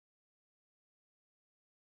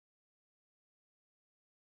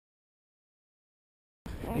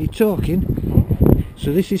you talking?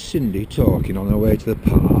 So this is Cindy talking on her way to the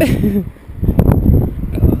park.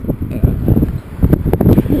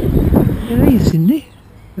 Hey Cindy,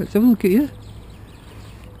 let's have a look at you.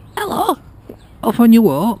 Hello! Off on your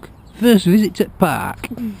walk? First visit to the park.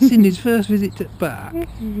 Cindy's first visit to the park.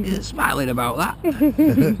 You're smiling about that.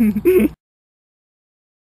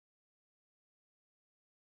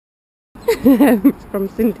 It's from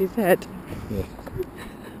Cindy's head. Yeah.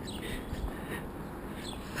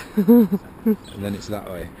 And then it's that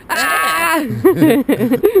way. Ah!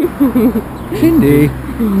 Cindy!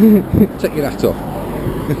 Take your hat off.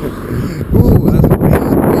 Ooh, that's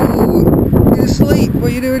ooh, you're asleep. What are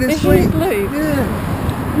you doing asleep? Asleep?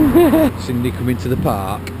 Yeah. Cindy coming to the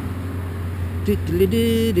park.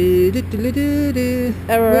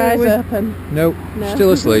 Are her eyes open? No, No.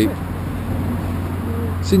 still asleep.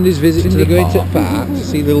 Cindy's visit to the going to the park to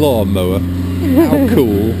see the lawnmower. How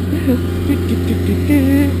cool.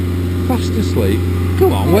 Fast asleep.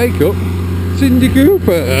 Come on, wake up. Cindy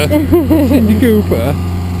Cooper. Cindy Cooper.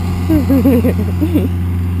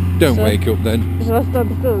 Don't wake up then. Shall I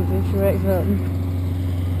stand still until she wakes up?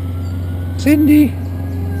 Cindy.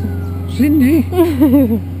 Cindy.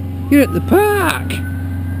 You're at the park.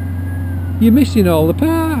 You're missing all the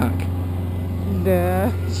park.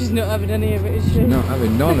 No, she's not having any of it, is she? She's not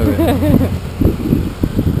having none of it.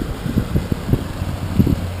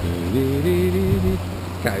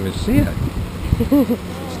 Can't even see her.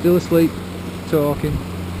 Still asleep, talking.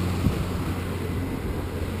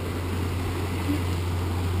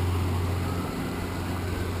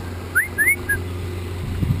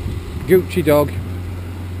 Gucci dog.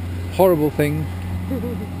 Horrible thing.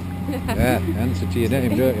 Yeah, answer to your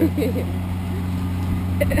name, don't you?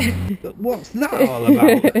 But what's that all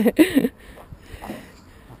about?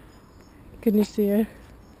 Can you see her?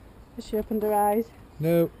 Has she opened her eyes?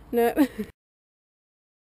 No. No.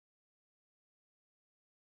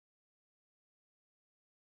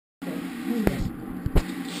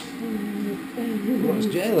 What's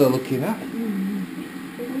J-Lo looking at?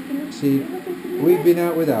 See, we've been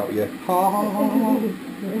out without you. Ha ha ha ha.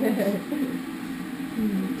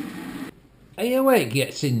 Are you awake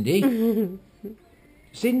yet, Cindy?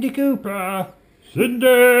 Cindy Cooper! Cindy!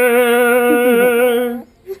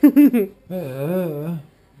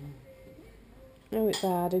 Oh, it's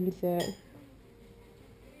hard, isn't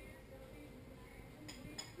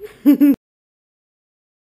it?